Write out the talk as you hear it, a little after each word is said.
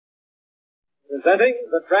presenting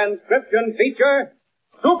the transcription feature,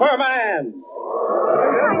 Superman.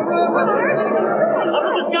 Up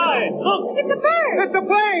in the sky! Look! It's a bird! It's a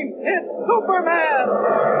plane! It's Superman!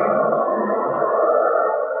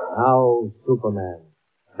 Now, Superman.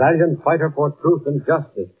 Valiant fighter for truth and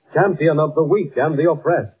justice. Champion of the weak and the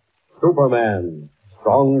oppressed. Superman.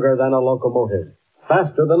 Stronger than a locomotive.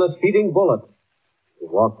 Faster than a speeding bullet. He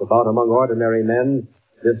walked about among ordinary men,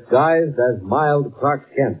 disguised as mild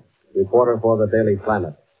Clark Kent, reporter for the Daily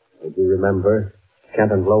Planet. As you remember,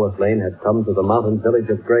 Kent and Lois Lane had come to the mountain village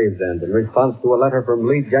of Gravesend in response to a letter from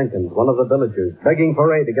Lee Jenkins, one of the villagers, begging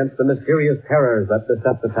for aid against the mysterious terrors that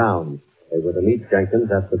beset the town. They were to meet Jenkins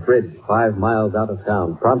at the bridge 5 miles out of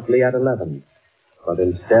town, promptly at 11. But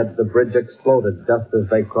instead, the bridge exploded just as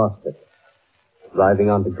they crossed it. Driving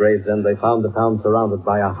on to Gravesend, they found the town surrounded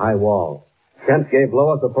by a high wall. Kent gave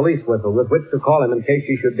Lois a police whistle with which to call him in case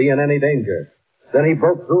she should be in any danger. Then he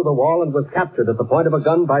broke through the wall and was captured at the point of a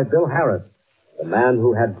gun by Bill Harris, the man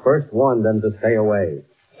who had first warned them to stay away.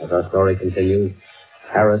 As our story continues,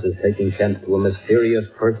 Harris is taking Kent to a mysterious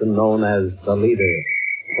person known as the Leader.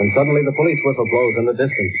 When suddenly the police whistle blows in the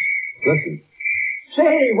distance. Listen.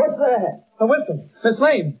 Say, what's that? A whistle. Miss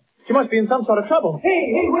Lane. She must be in some sort of trouble.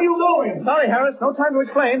 Hey, where you going? Sorry, Harris. No time to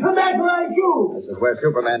explain. Come back where I shoot. This is where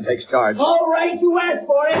Superman takes charge. All right, you asked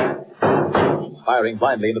for it. He's firing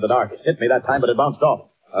blindly into the dark. It hit me that time, but it bounced off.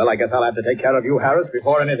 Well, I guess I'll have to take care of you, Harris,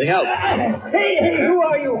 before anything else. Hey, who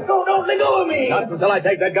are you? Don't let go of me. Not until I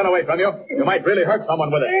take that gun away from you. You might really hurt someone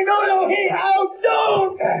with it. Hey, no, hey,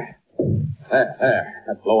 don't. There.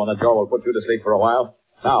 That blow on the jaw will put you to sleep for a while.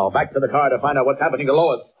 Now, back to the car to find out what's happening to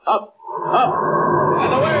Lois. Up,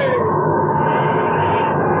 and away!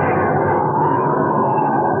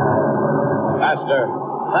 Faster,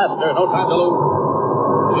 no time to lose.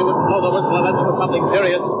 She wouldn't blow the whistle unless it was something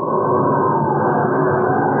serious.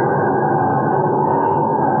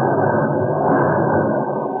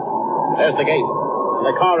 There's the gate, and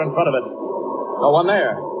the car in front of it. No one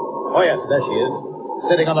there. Oh, yes, there she is,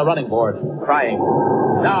 sitting on the running board, crying.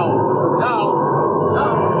 Down.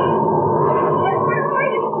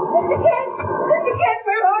 Mr. Kent,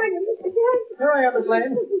 where are you, Mr. Kent? Here I am, Miss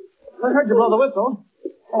Lane. I heard you blow the whistle.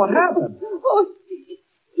 Oh, what happened? Oh,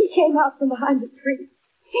 he came out from behind the tree.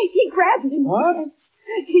 He grabbed me. What?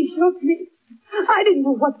 He shook me. I didn't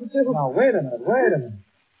know what to do. Now, wait a minute.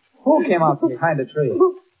 Who came out from behind the tree?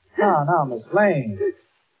 Now, Miss Lane.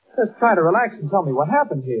 Just try to relax and tell me what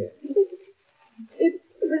happened here. It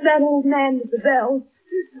was that old man with the bells.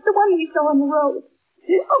 The one we saw on the road.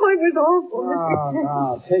 Oh, it was awful.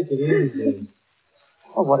 Now, take it easy.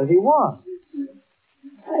 Well, what did he want?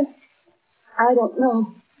 I don't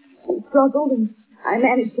know. He struggled, and I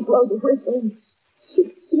managed to blow the whistle.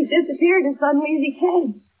 He disappeared as suddenly as he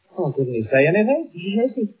came. Oh, didn't he say anything?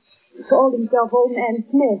 Yes, he called himself Old Man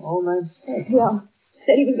Smith. Old Man Smith? Yeah.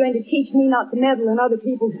 Said he was going to teach me not to meddle in other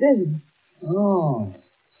people's business. Oh.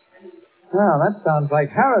 Well, that sounds like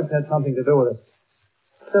Harris had something to do with it.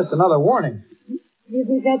 Just another warning. You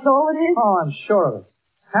think that's all it is? Oh, I'm sure of it.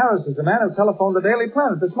 Harris is the man who telephoned the Daily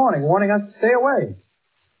Planet this morning, warning us to stay away.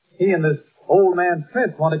 He and this Old Man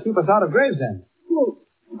Smith want to keep us out of Gravesend. Well,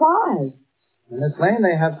 why? And Miss Lane,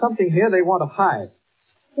 they have something here they want to hide.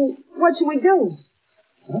 Well, what should we do?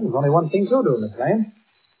 Well, there's only one thing to do, Miss Lane.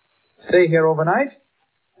 Stay here overnight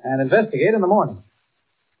and investigate in the morning.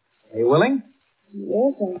 Are you willing?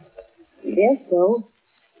 Yes, I guess so.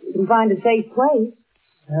 We can find a safe place.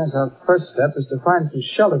 Yes, our first step is to find some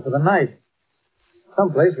shelter for the night.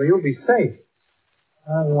 Someplace where you'll be safe.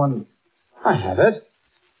 I have it.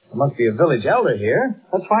 There must be a village elder here.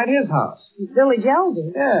 Let's find his house. Village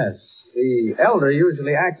elder? Yes. The elder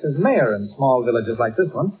usually acts as mayor in small villages like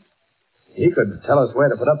this one. He could tell us where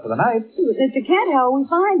to put up for the night. But Mr. Kent, how will we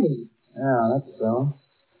find him? Yeah, that's so.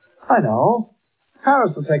 I know.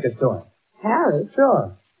 Harris will take us to him. Harris?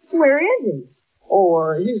 Sure. Where is he?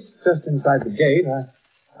 Oh, he's just inside the gate.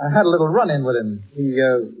 I had a little run-in with him. He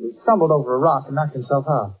stumbled over a rock and knocked himself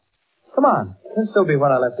out. Come on. He'll still be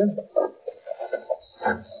where I left him.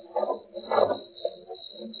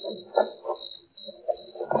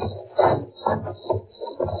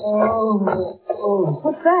 Oh.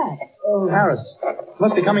 What's that? Oh. Harris.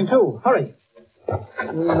 Must be coming too. Hurry.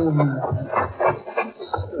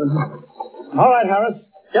 All right, Harris.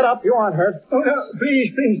 Get up. You aren't hurt. Oh, no,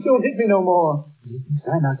 please, don't hit me no more.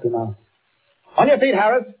 I knocked him out. On your feet,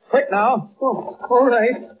 Harris. Quick now. Oh, all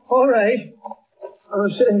right. Oh,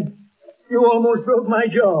 say, you almost broke my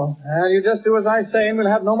jaw. Well, you just do as I say and we'll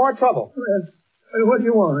have no more trouble. Well, what do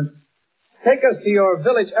you want? Take us to your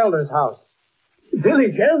village elder's house.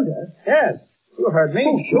 Village elder? Yes. You heard me.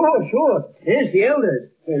 Oh, sure. There's the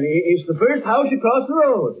elder. Well, it's the first house across the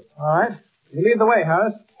road. All right. You lead the way,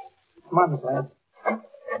 Harris. Come on, Miss Lane.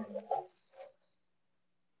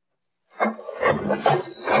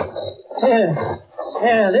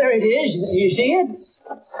 Yeah, there it is. You see it?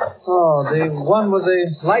 Oh, the one with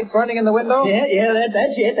the light burning in the window? Yeah,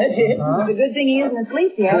 that's it. Huh? It's a good thing he isn't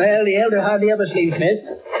asleep yet. Well, the elder hardly ever sleeps, miss.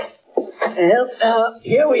 Well,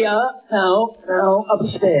 here we are. Now,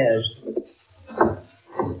 upstairs.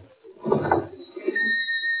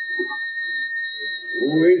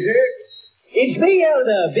 Who is it? It's me,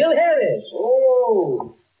 Elder, Bill Harris.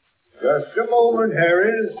 Oh, just a moment,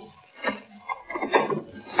 Harris.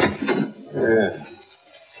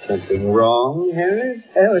 Something wrong, Harris?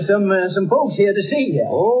 There were some folks here to see you.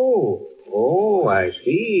 Oh, I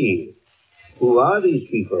see. Who are these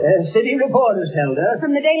people? City reporters, Elder.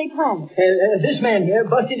 From the Daily Planet. This man here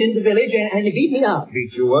busted into the village and he beat me up.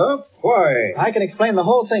 Beat you up? Why? I can explain the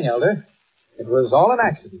whole thing, Elder. It was all an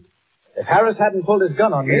accident. If Harris hadn't pulled his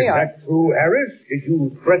gun on me, Is that true, Harris? Did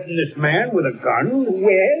you threaten this man with a gun?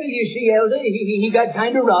 Well, you see, Elder, he got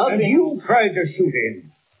kind of rough. And you tried to shoot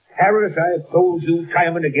him. Harris, I've told you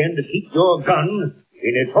time and again to keep your gun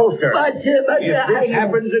in its holster. But if this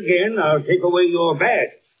happens again, I'll take away your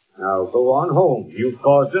badge. Now go on home. You've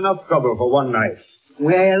caused enough trouble for one night.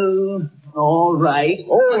 Well, all right.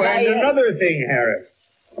 Oh, and another thing, Harris.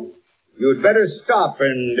 You'd better stop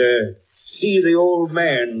and see the old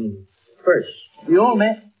man first. The old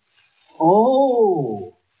man?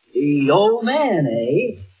 Oh, the old man,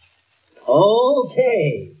 eh?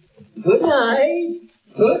 Okay. Good night.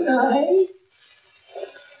 Good night.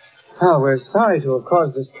 Oh, we're sorry to have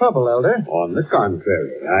caused this trouble, Elder. On the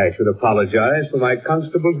contrary, I should apologize for my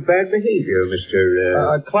constable's bad behavior,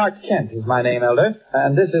 Mr. Clark Kent is my name, Elder.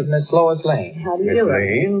 And this is Miss Lois Lane. How do you Miss do it?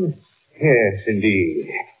 Lane. Yes, indeed.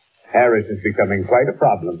 Harris is becoming quite a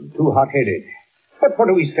problem. Too hot-headed. But what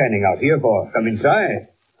are we standing out here for? Come inside.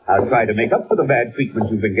 I'll try to make up for the bad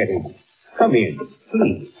treatment you've been getting. Come in,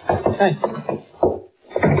 please. Thank you.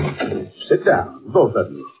 Sit down, both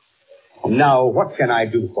of you. Now, what can I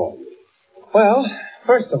do for you? Well,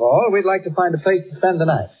 first of all, we'd like to find a place to spend the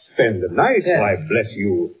night. Spend the night? Yes. Why, bless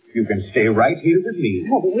you. You can stay right here with me.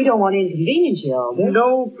 Oh, but we don't want to inconvenience you, Elder.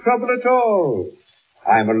 No trouble at all.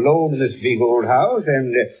 I'm alone in this big old house,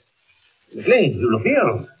 and... Miss Lane, you look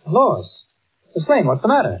ill. Lois. Miss Lane, what's the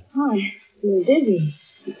matter? Oh, you're dizzy.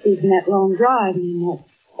 Must be from that long drive and that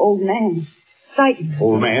old man. Frightened.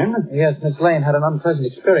 Old man? Yes, Miss Lane had an unpleasant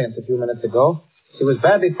experience a few minutes ago. She was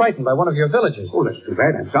badly frightened by one of your villagers. Oh, that's too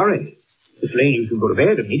bad. I'm sorry. Miss Lane, you should go to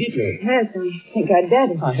bed immediately. Yes, I think I'd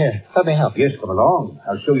better. Oh, here, let me help you. Yes, come along.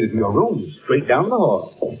 I'll show you to your room, straight down the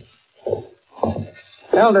hall.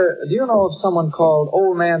 Elder, do you know of someone called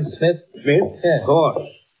Old Man Smith? Smith? Yes. Of course.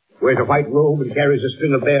 Wears a white robe and carries a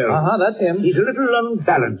string of bells. Uh-huh, that's him. He's a little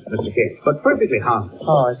unbalanced, Mr. Kent, but perfectly harmless.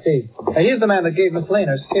 Oh, I see. He's the man that gave Miss Lane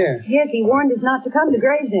her scare. Yes, he warned us not to come to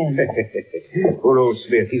Gravesend. Poor old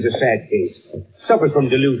Smith, he's a sad case. Suffers from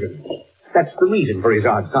delusion. That's the reason for his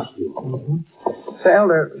odd costume. Mm-hmm. Say,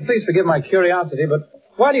 Elder, please forgive my curiosity, but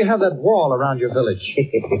why do you have that wall around your village?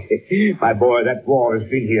 My boy, that wall has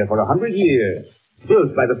been here for 100 years.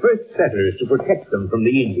 Built by the first settlers to protect them from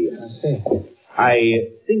the Indians. I see. I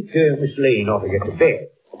think Miss Lane ought to get to bed.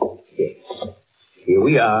 Yes. Here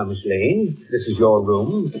we are, Miss Lane. This is your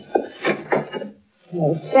room.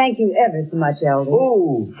 Oh, thank you ever so much, Elder.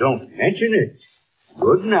 Oh, don't mention it.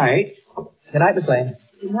 Good night. Good night, Miss Lane.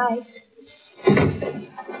 Good night.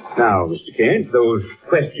 Now, Mr. Kent, those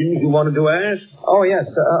questions you wanted to ask? Oh, yes,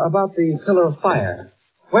 about the pillar of fire.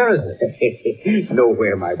 Where is it?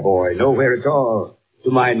 Nowhere, my boy. Nowhere at all.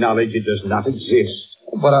 To my knowledge, it does not exist.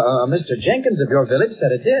 But Mr. Jenkins of your village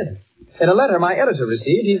said it did. In a letter my editor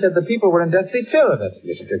received, he said the people were in deathly fear of it.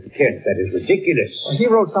 Mr. Kent, that is ridiculous. He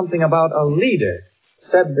wrote something about a leader.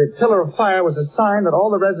 Said the pillar of fire was a sign that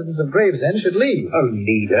all the residents of Gravesend should leave. A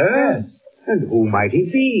leader? Yes. And who might he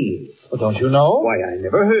be? Well, don't you know? Why, I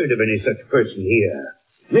never heard of any such person here.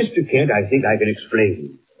 Mr. Kent, I think I can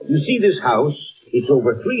explain. You see this house? It's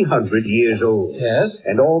over 300 years old. Yes.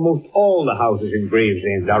 And almost all the houses in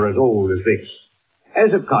Gravesend are as old as this.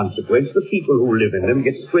 As a consequence, the people who live in them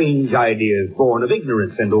get strange ideas born of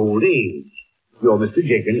ignorance and old age. Your Mr.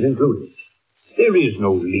 Jenkins included. There is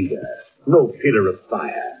no leader, no pillar of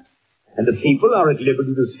fire. And the people are at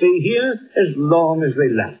liberty to stay here as long as they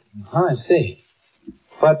like. I see.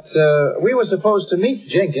 But we were supposed to meet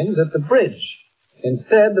Jenkins at the bridge.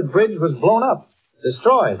 Instead, the bridge was blown up,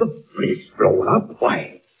 destroyed. The bridge blown up?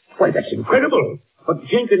 Why, that's incredible. But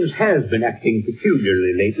Jenkins has been acting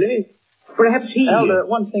peculiarly lately. Perhaps he... Elder,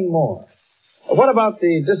 one thing more. What about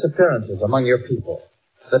the disappearances among your people?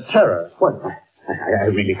 The terror. What? I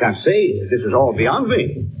really can't say. This is all beyond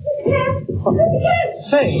me.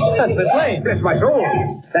 Say, that's Miss Lane. Bless my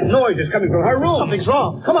soul. That noise is coming from her room. Something's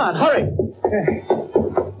wrong. Come on, hurry.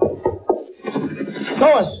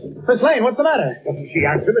 Lois, Miss Lane, what's the matter? Doesn't she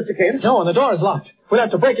answer, Mr. Kent? No, and the door is locked. We'll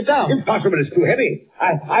have to break it down. Impossible. It's too heavy.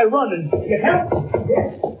 I'll run and get help.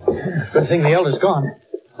 Good thing the elder's gone.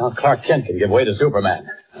 Now Clark Kent can give way to Superman.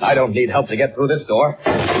 I don't need help to get through this door.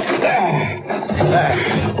 There.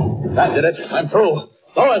 That did it. I'm through.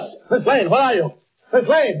 Lois, Miss Lane, where are you? Miss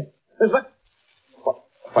Lane! Miss Lane!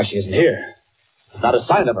 Why, she isn't here. Not a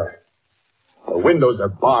sign of her. The windows are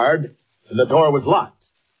barred, and the door was locked.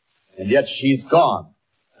 And yet she's gone.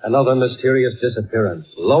 Another mysterious disappearance.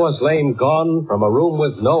 Lois Lane gone from a room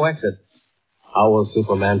with no exit. How will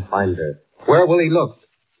Superman find her? Where will he look?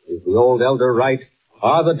 Is the old elder right?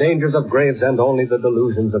 Are the dangers of Gravesend only the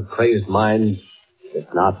delusions of crazed minds? If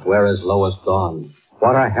not, where is Lois gone?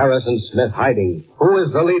 What are Harris and Smith hiding? Who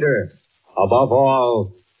is the leader? Above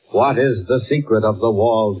all, what is the secret of the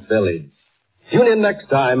walled village? Tune in next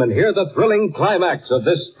time and hear the thrilling climax of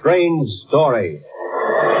this strange story.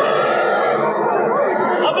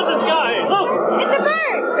 Up in the sky. Look. It's a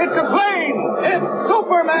bird! It's a plane! It's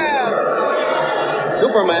Superman!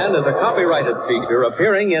 Superman is a copyrighted feature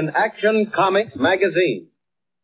appearing in Action Comics magazine.